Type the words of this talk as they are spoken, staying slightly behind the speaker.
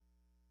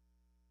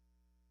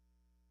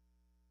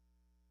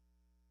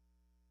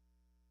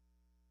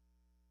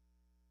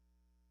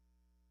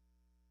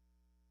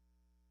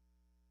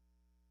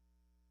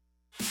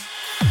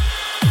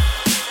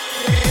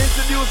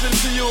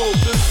Introducing to you,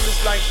 this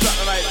is like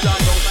satellite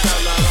jungle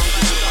style.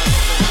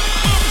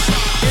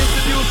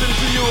 Introducing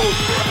to you,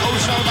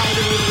 Ocean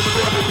Banging with the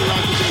baby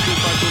like to take it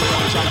back to the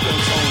one champion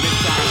sound. Big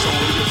time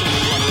sound, we get some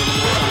one champion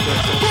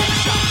sound. Boom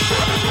shot.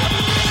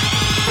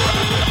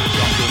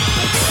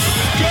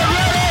 Get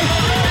ready!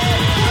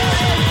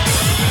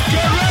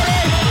 Get ready! Get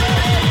ready!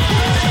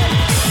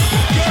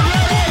 Get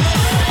ready,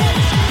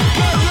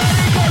 'cause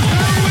here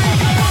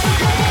we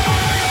go!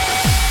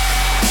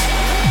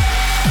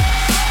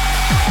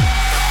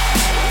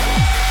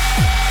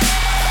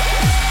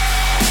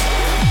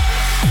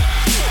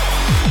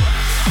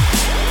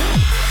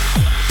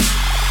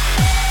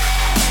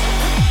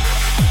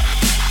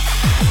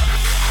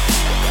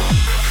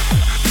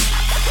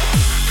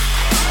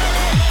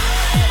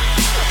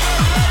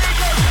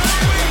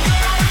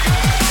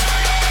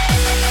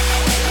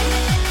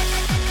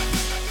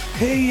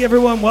 Hey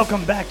everyone,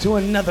 welcome back to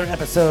another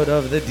episode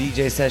of the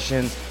DJ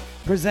Sessions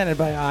presented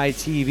by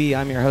ITV.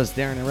 I'm your host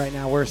Darren, and right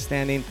now we're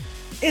standing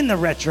in the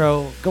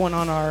retro, going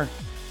on our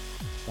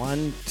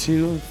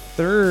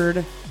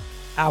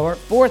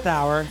fourth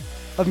hour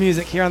of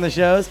music here on the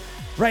shows.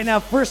 Right now,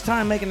 first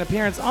time making an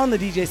appearance on the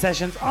DJ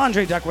Sessions,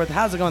 Andre Duckworth.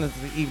 How's it going this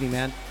evening,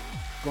 man?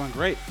 Going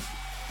great.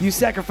 You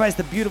sacrificed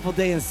a beautiful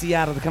day in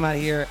Seattle to come out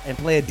here and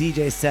play a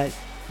DJ set.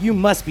 You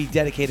must be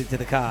dedicated to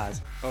the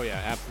cause. Oh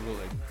yeah,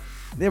 absolutely.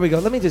 There we go.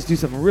 Let me just do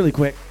something really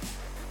quick.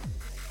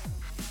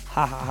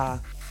 Ha ha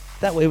ha.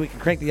 That way we can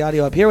crank the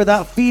audio up here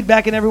without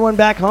feedbacking everyone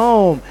back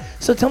home.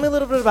 So tell me a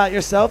little bit about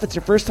yourself. It's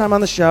your first time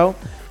on the show.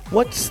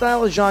 What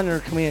style of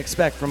genre can we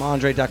expect from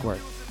Andre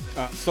Duckworth?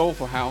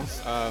 Soulful house.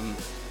 I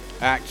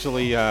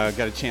actually got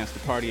a chance to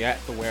party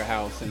at the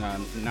Warehouse in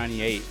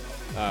 '98.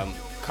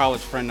 College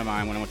friend of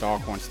mine when I went to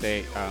Alcorn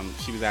State,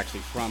 she was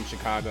actually from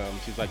Chicago.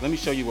 And she was like, let me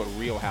show you what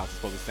real house is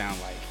supposed to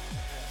sound like.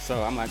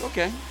 So I'm like,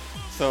 okay.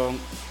 So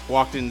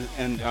walked in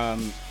and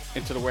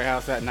into the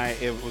Warehouse that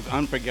night. It was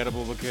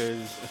unforgettable because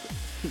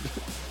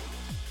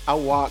I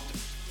walked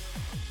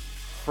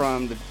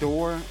from the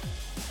door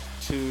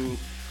to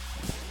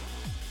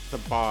the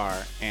bar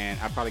and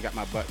I probably got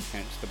my butt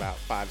pinched about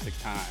 5-6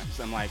 times.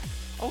 I'm like,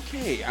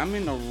 okay, I'm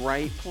in the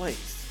right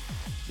place.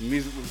 The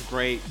music was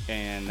great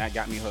and that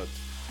got me hooked.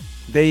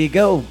 There you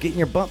go, getting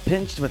your bump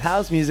pinched with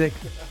house music.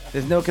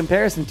 There's no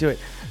comparison to it.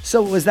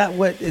 So is that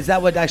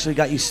what actually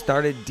got you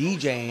started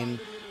DJing?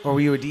 Or were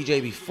you a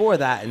DJ before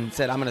that and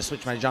said, I'm going to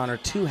switch my genre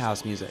to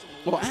house music?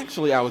 Well,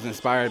 actually, I was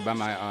inspired by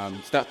my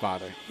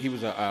stepfather. He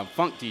was a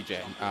funk DJ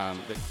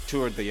that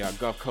toured the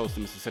Gulf Coast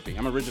of Mississippi.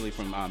 I'm originally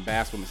from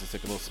Bassville,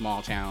 Mississippi, a little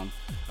small town.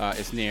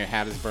 It's near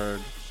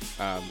Hattiesburg,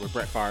 where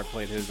Brett Favre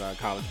played his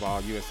college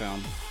ball,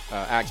 USM. I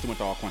actually went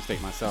to Alcorn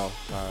State myself.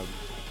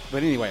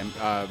 But anyway,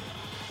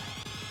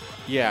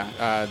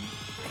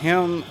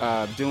 him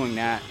doing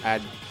that, I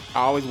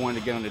always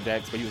wanted to get on the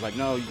decks, but he was like,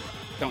 no,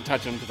 don't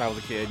touch him, because I was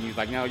a kid. And he was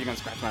like, no, you're going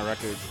to scratch my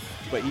records.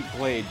 But he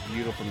played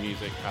beautiful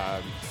music.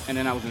 And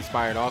then I was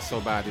inspired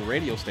also by the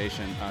radio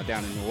station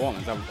down in New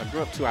Orleans. I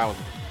grew up 2 hours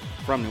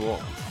from New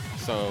Orleans.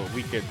 So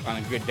we could, on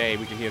a good day,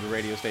 we could hear the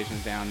radio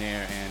stations down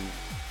there. And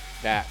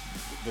that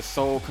the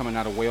soul coming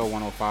out of Whale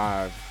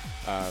 105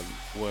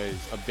 was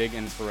a big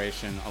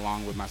inspiration,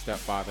 along with my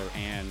stepfather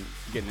and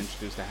getting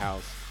introduced to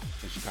house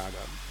in Chicago.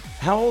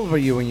 How old were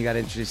you when you got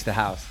introduced to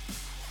house?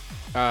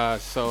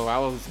 So I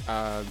was...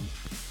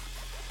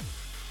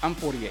 I'm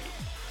 48,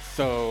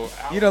 so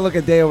you don't look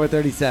a day over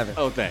 37.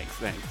 Oh, thanks.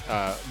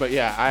 But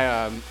yeah,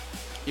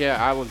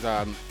 I was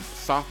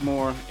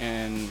sophomore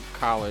in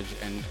college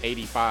in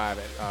 '85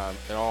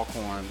 at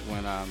Alcorn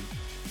when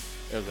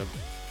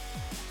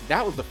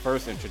that was the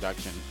first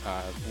introduction.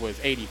 Was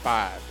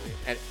 '85.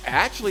 And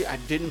actually, I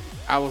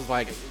was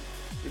like,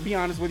 to be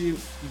honest with you,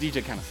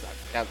 DJ kind of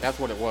sucked. That's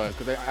what it was,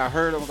 because I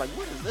heard, I was like,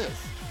 what is this?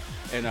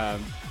 And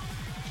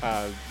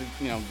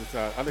this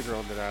other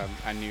girl that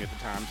I knew at the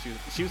time,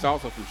 she was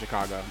also from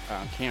Chicago,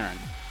 Karen.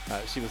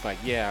 She was like,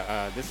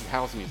 this is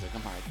house music.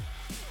 I'm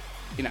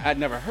like, I'd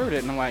never heard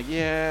it, and I'm like,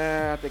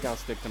 I think I'll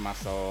stick to my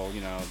soul,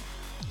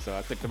 So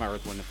I stick to my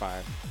Earth, Wind, and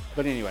Fire.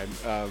 But anyway,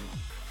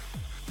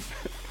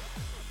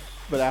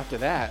 but after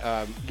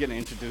that, getting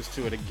introduced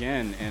to it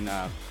again and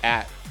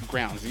at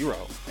Ground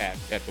Zero at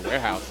the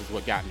Warehouse is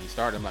what got me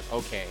started. I'm like,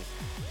 okay,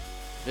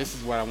 this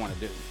is what I want to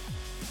do.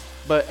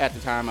 But at the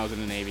time, I was in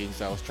the Navy,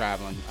 so I was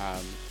traveling,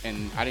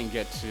 and I didn't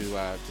get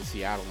to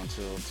Seattle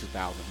until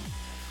 2000.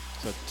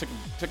 So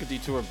took a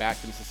detour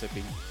back to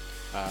Mississippi.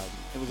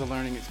 It was a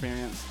learning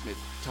experience. It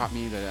taught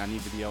me that I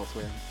need to be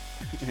elsewhere,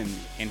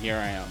 and here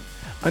I am.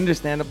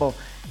 Understandable.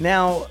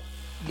 Now,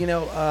 do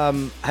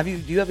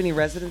you have any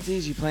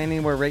residencies? You play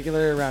anywhere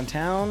regular around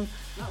town?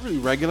 Not really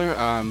regular,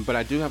 but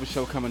I do have a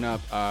show coming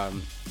up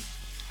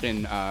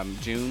in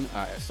June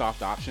at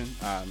Soft Option,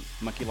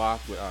 Monkey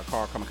Loft with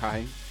Carl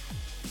Kamakahi.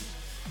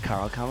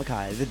 Carl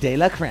Kamakahi, the De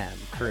La Creme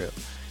crew.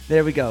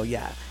 There we go,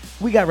 yeah.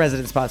 We got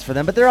resident spots for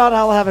them, but they're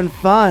all having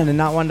fun and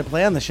not wanting to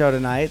play on the show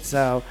tonight,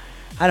 so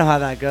I know how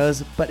that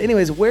goes. But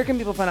anyways, where can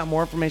people find out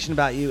more information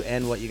about you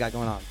and what you got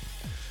going on?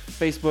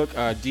 Facebook,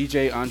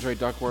 DJ Andre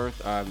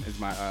Duckworth is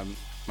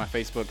my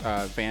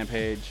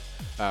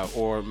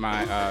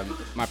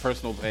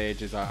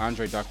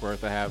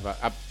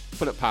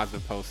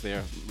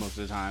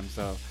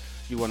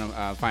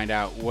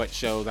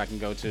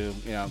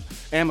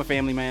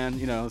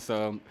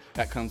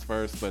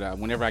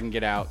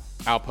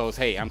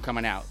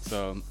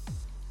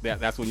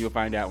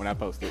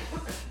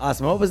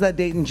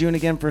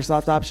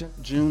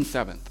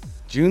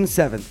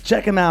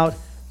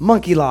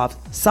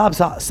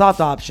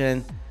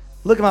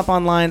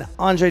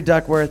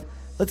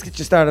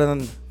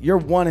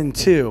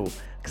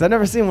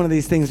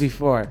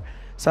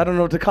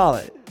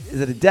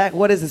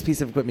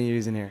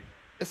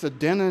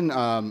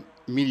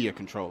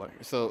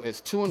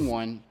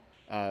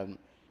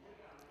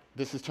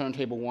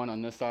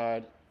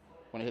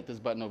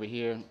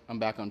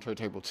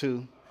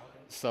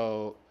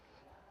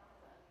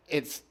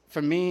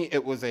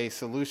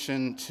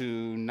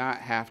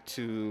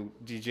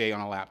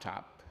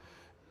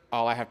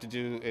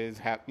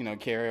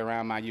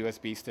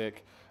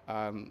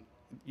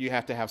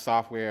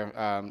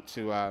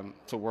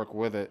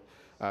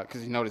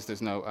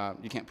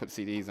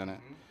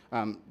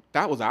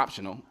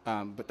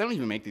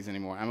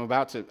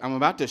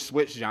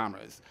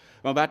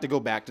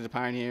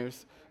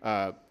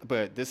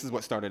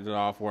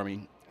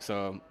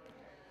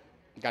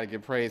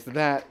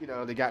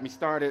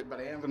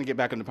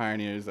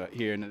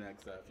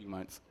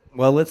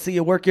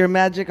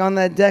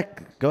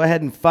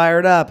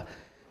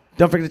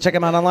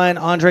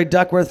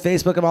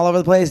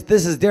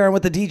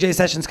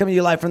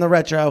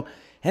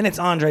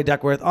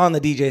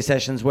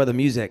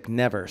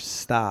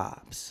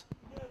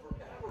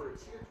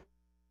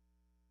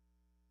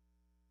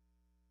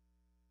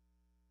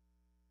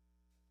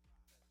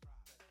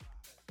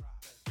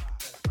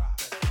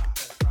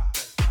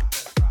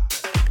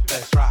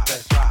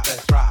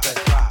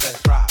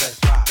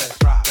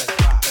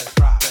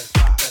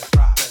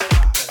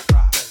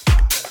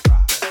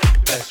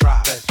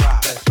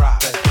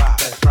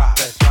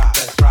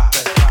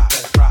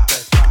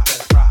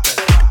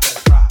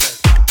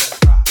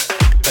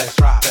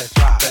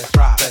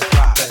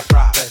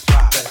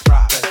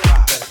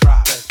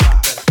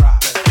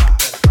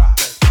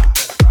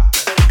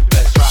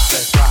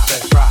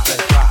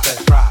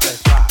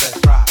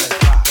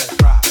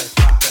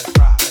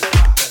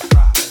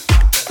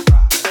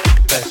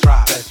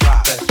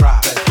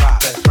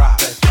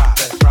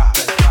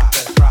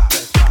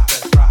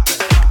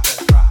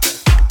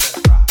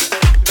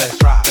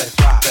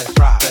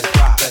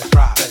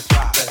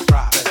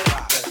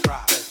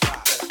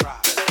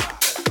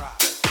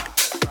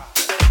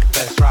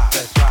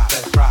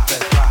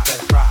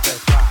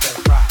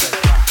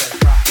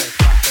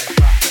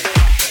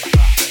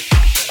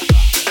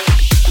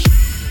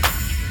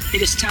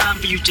It is time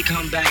for you to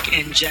come back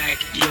and jack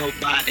your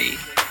body.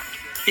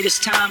 It is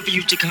time for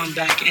you to come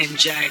back and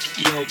jack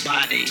your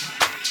body.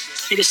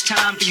 It is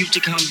time for you to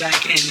come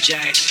back and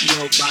jack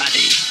your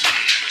body.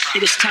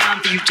 It is time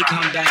for you to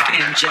come back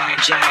and jack.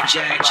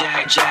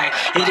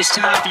 It is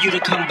time for you to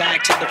come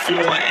back to the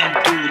floor and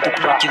do the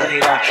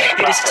percolator.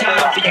 It is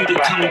time for you to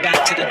come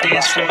back to the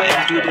dance floor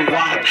and do the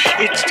wop.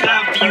 It's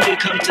time for you to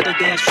come to the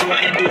dance floor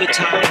and do the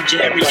Tom and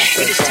Jerry.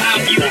 It is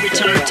time for you to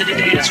return to the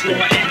dance floor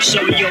and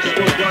show your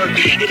footwork.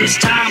 It is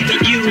time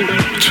for you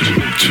to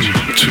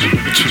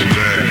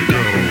let go.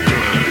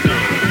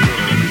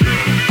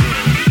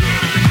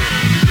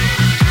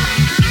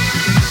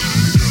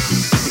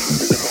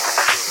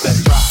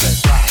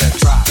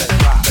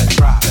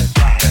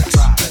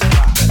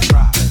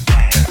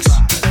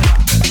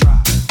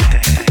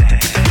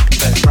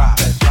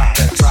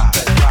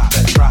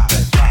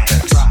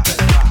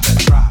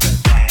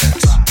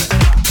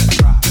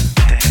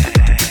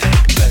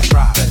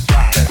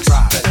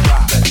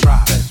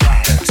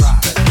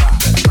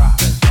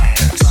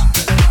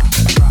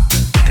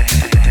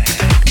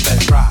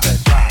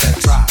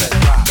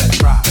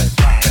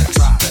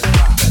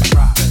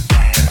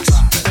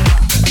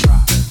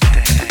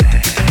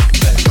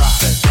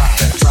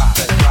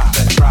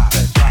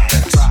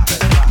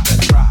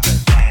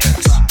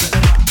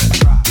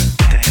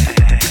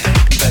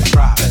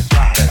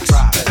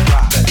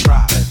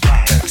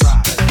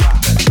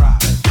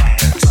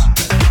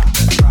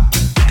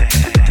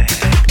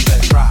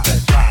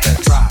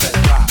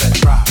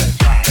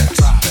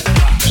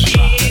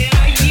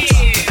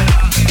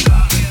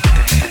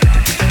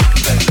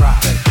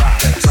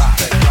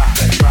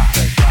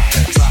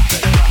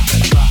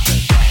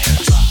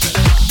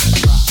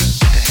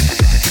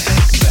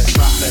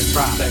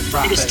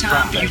 It is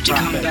time for you to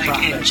come back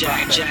and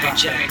jack.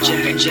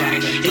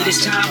 It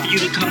is time for you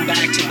to come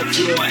back to the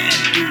floor and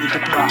do the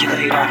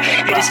percolator.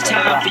 It is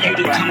time for you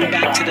to come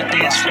back to the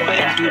dance floor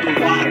and do the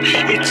wop.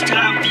 It's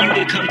time for you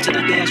to come to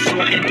the dance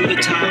floor and do the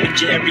Tom and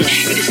Jerry.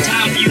 It is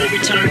time for you to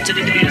return to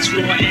the dance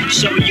floor and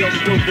show your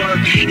footwork.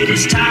 It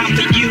is time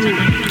for you to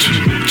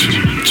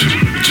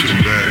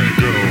let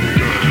go.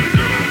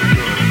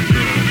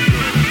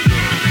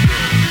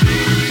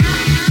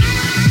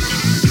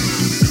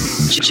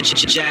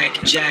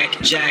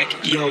 Jack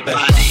your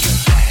body.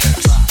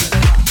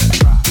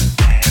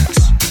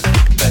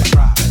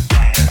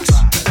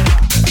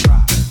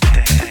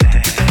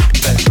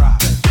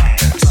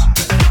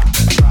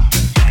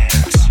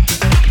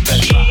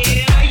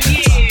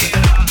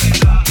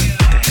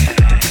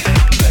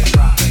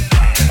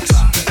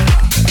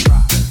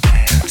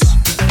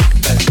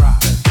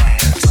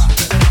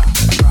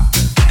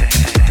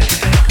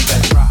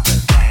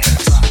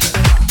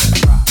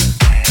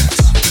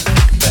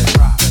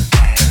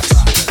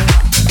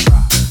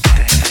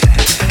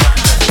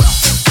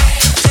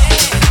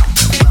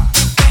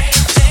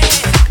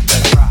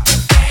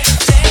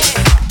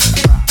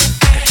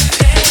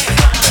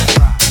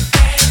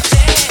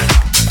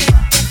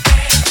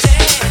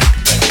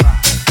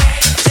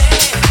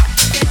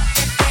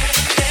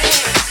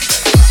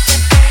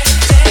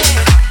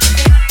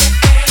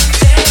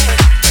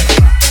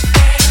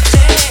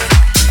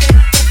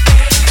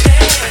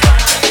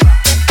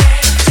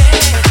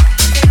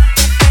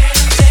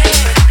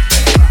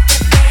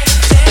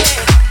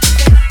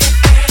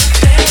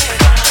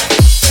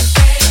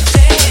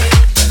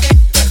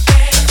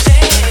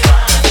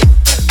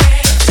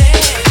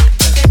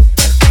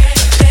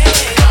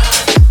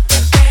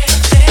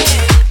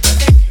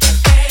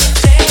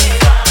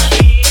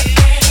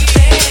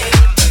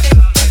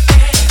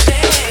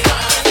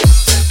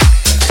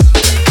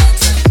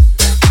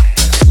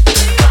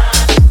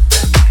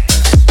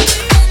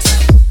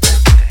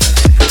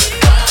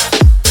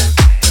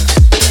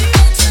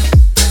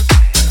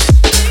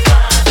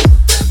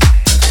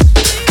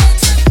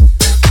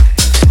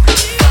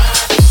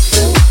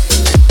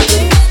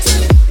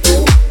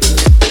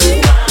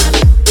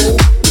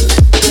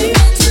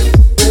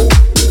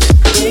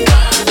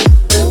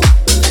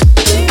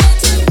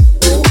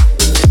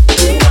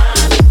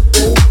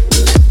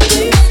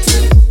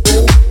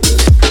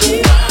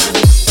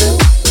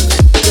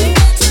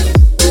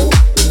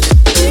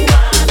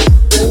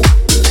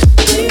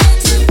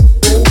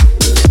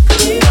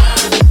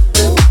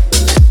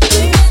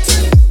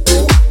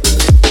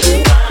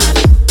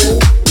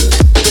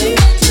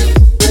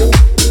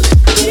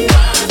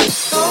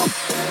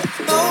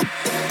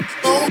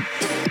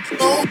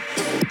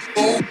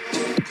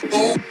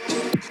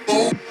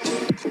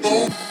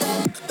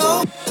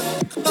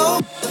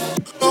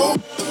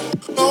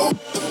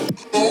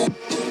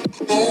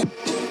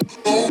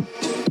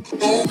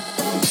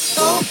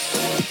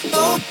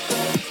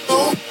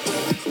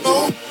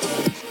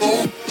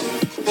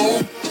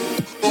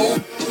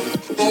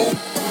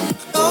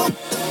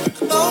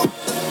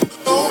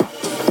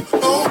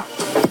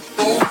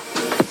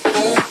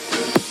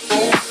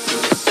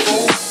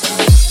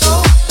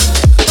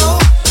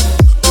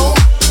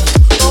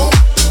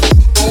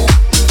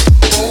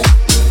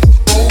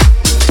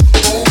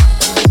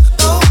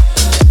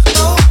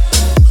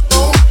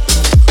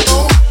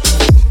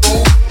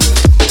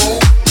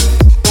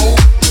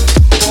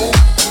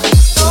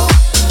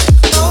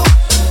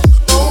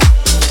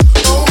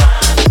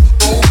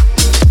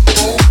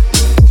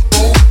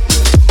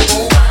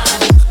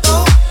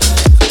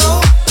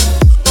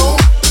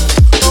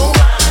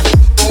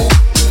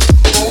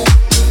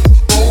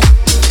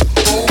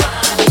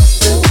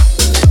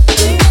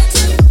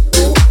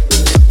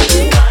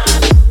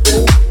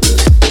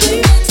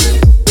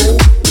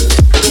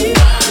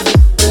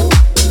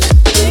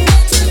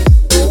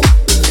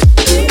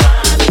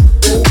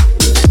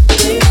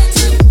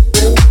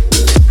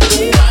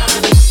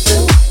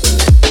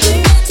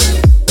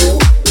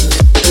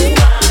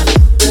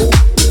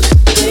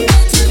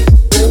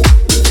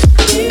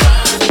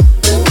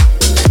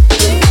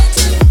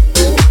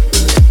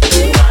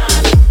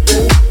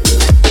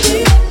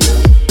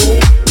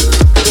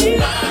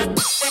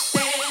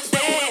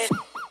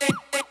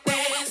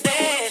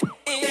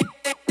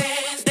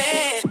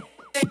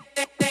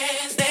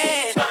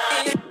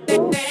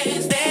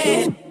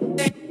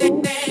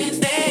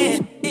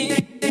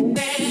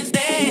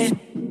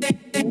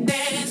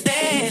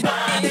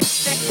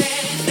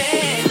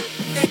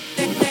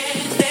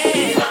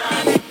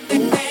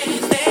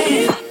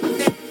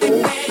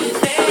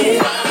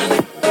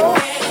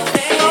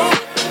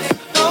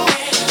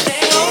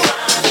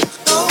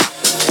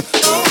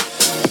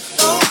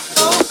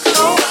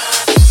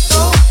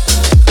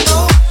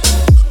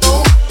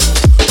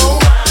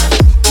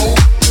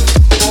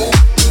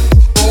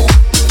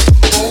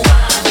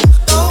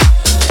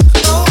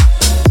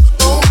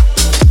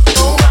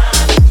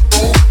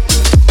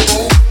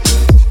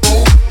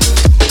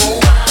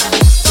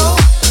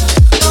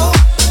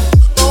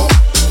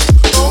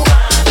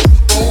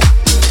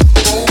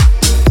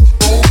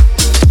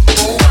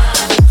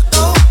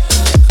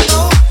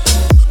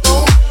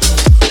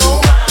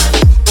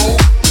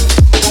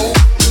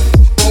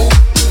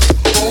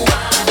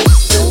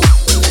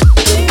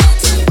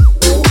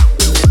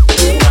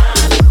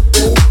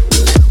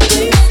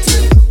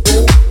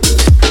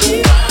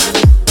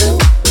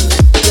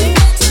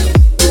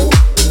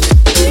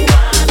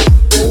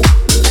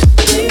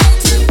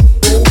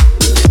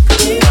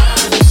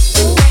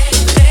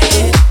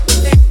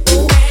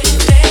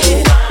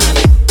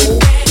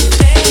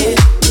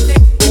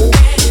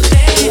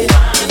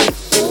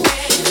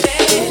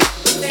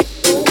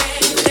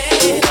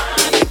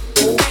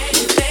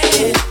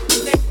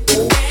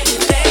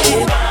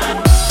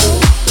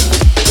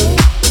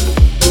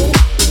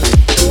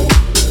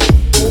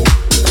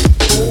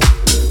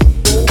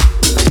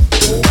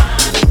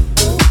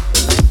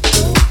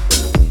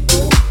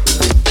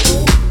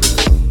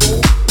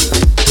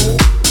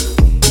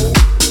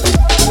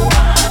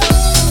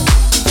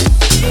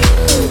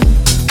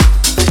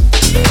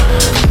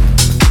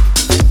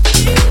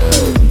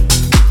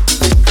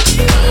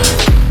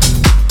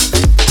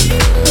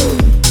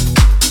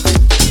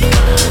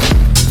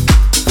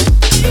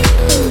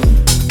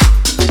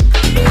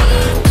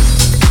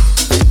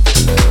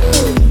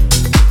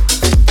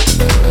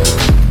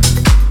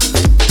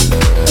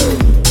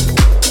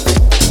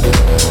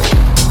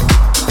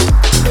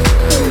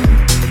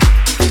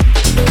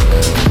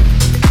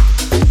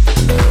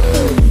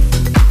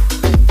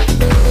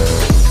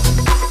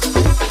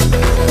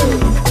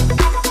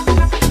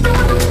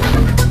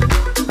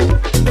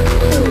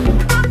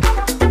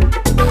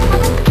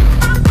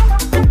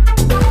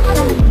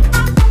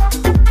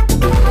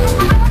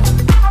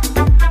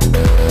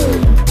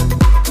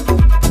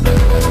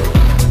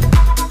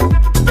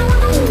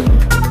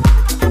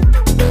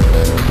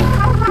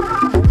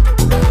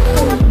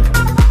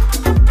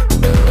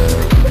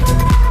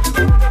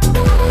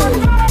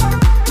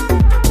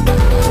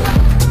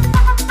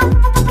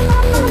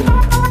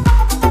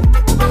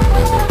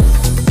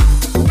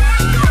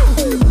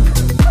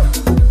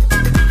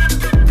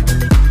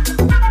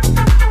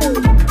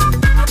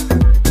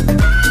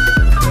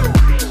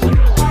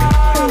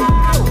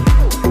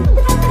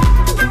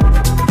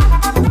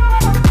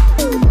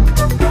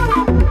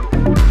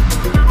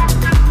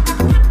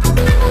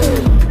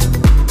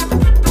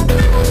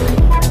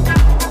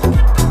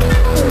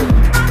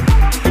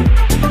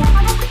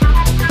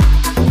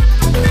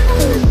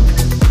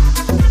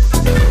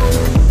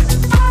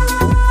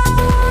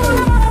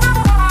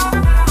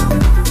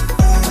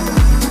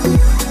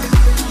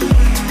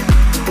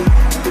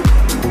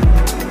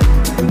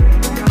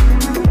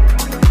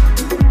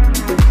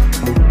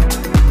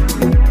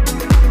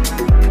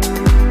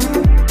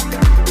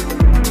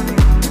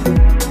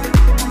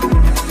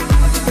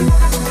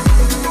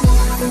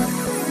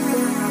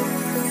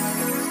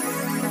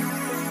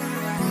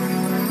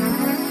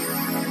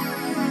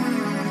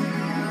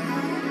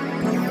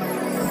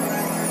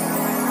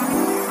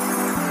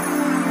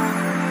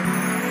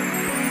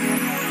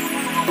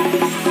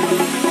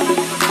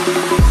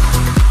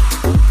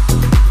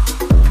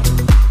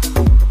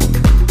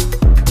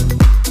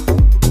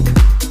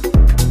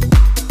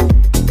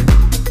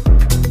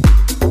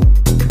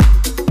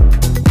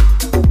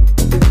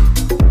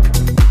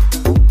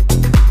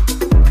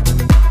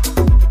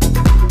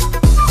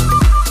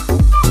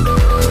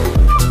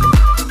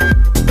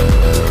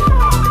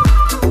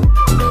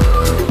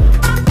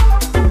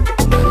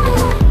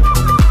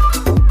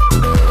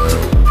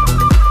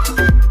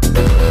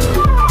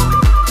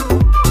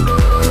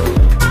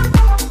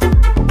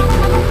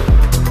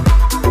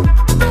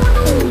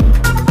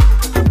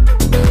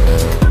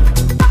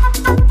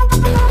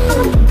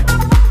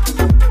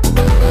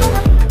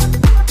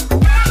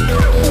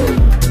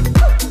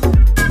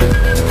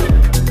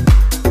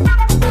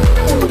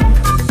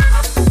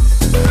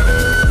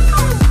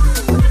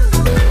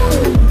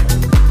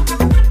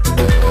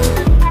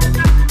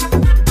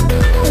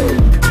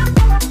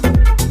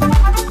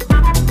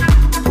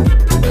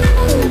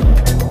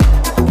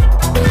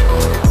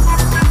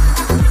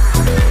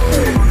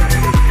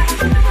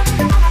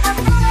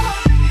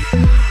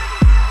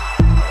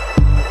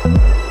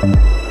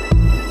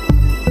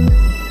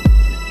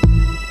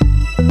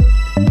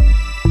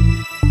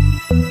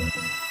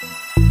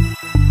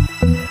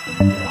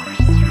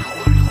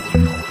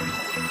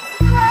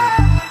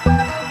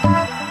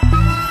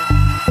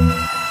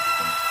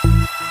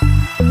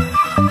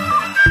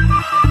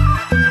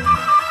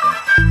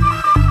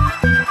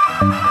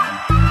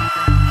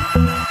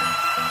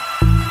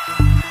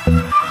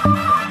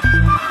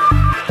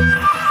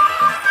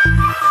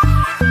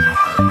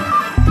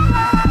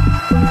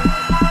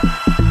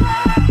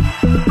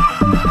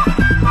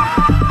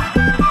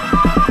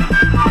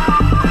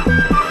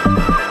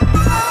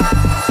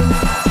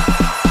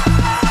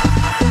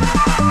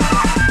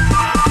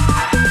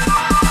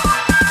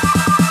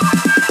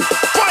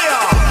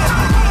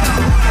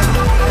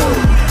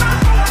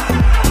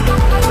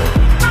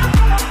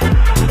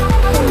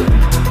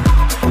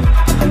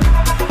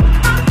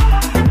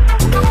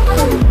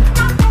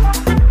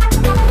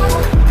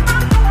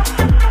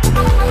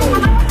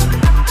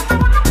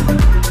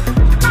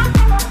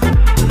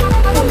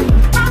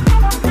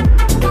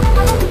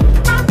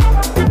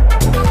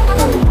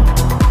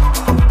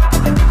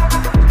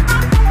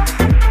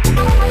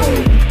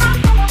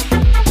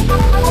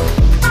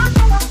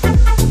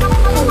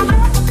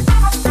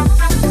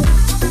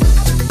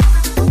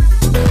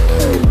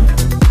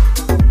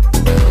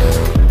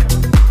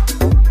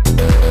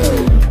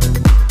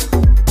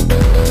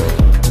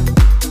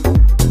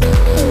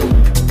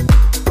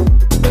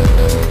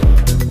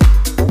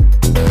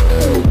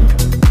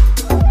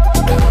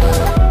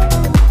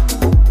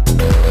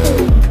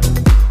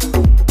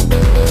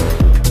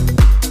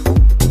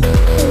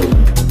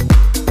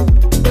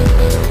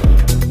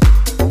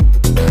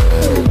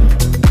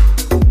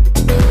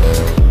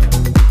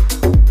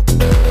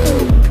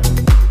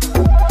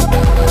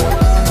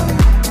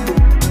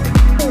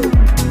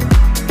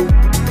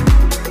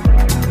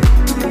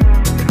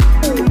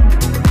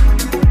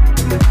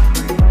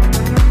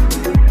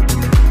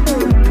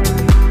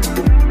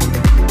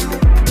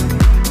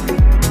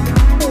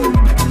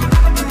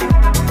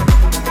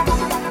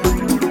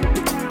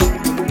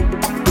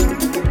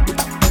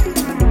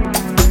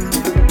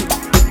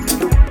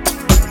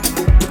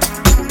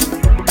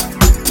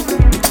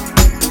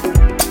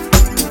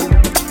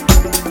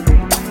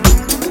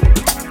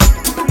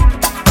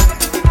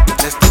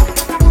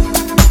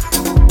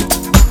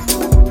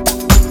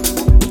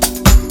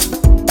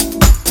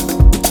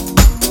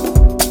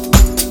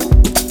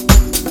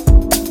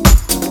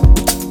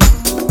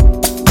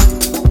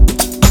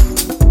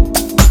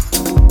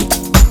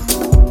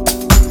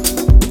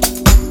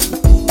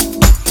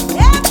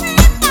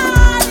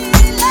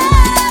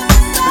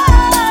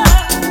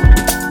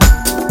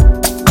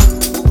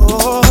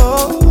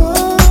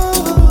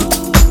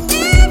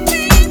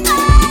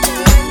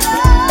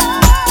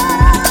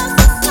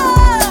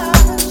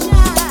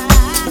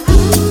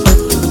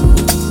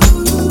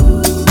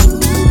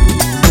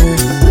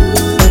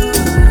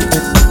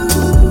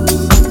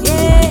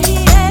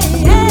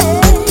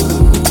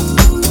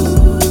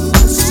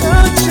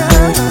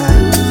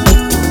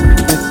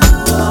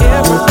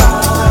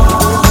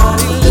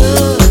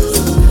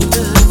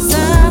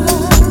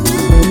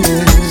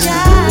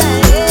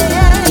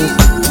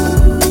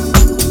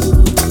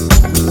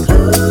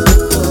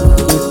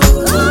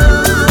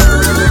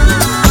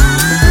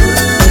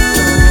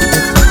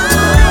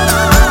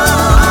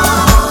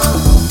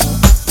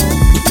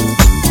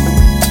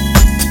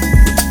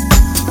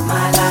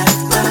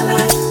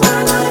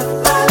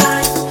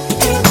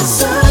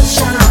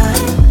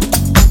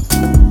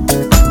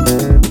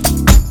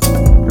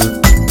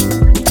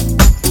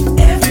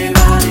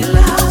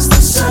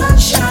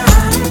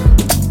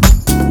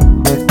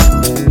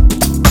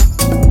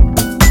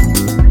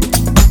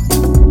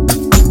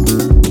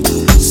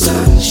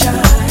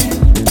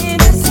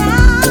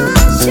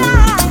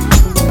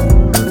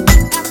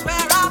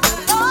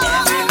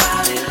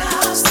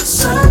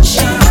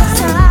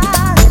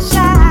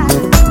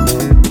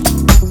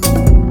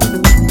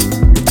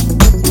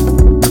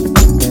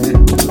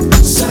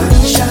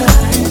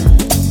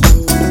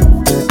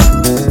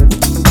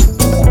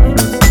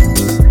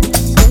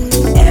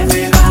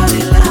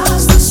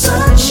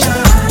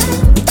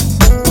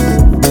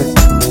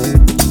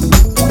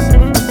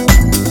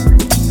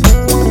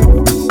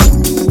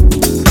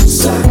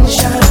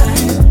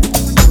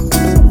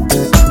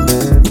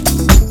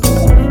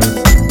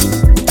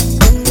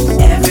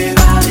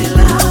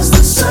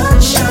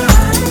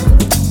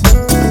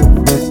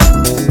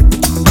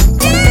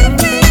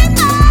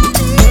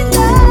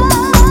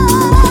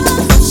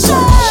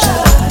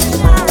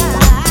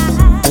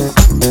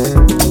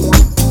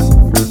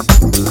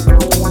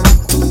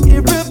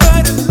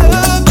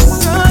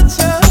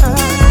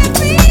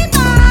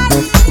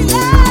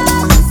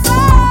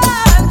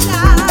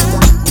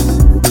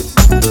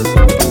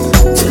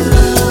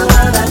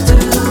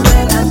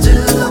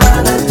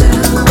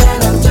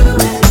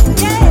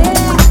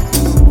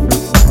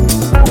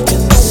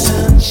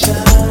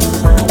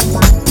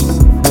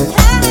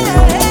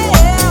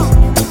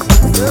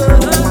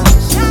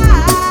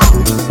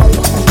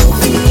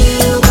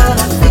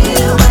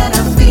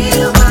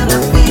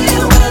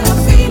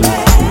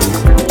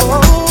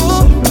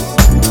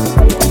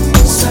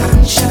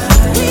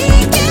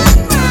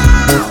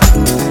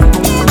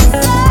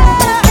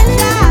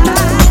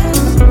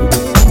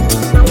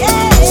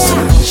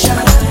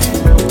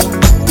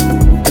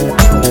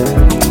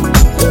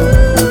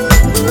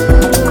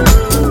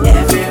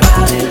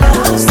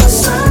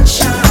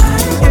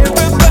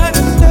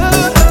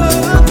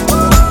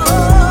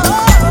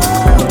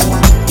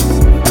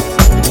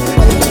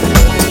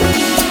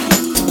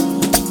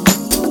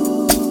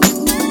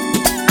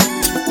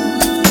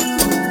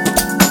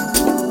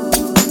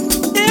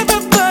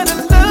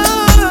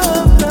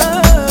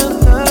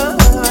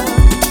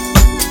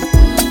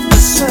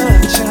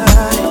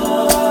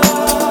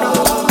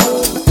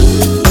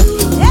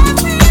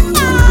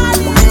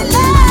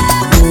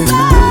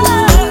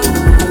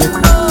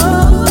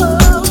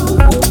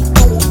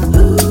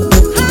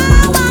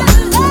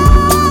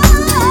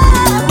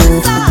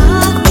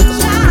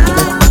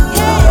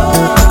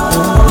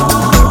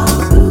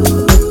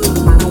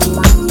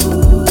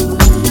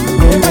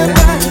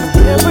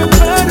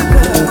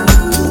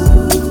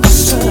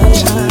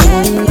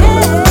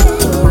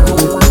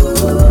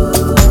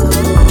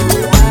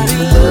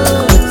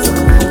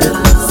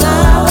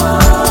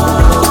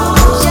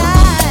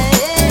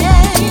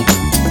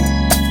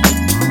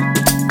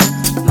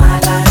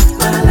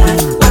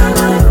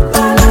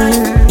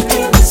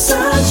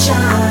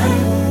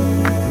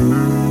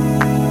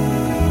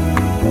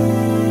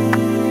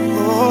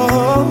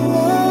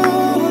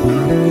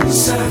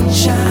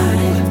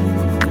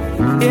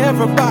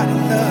 everybody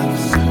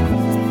loves.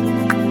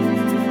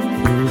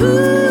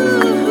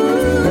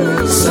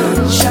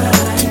 Sunshine.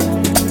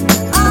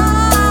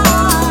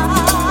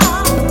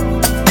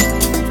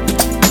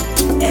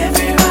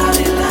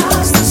 Everybody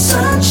loves the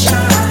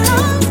sunshine.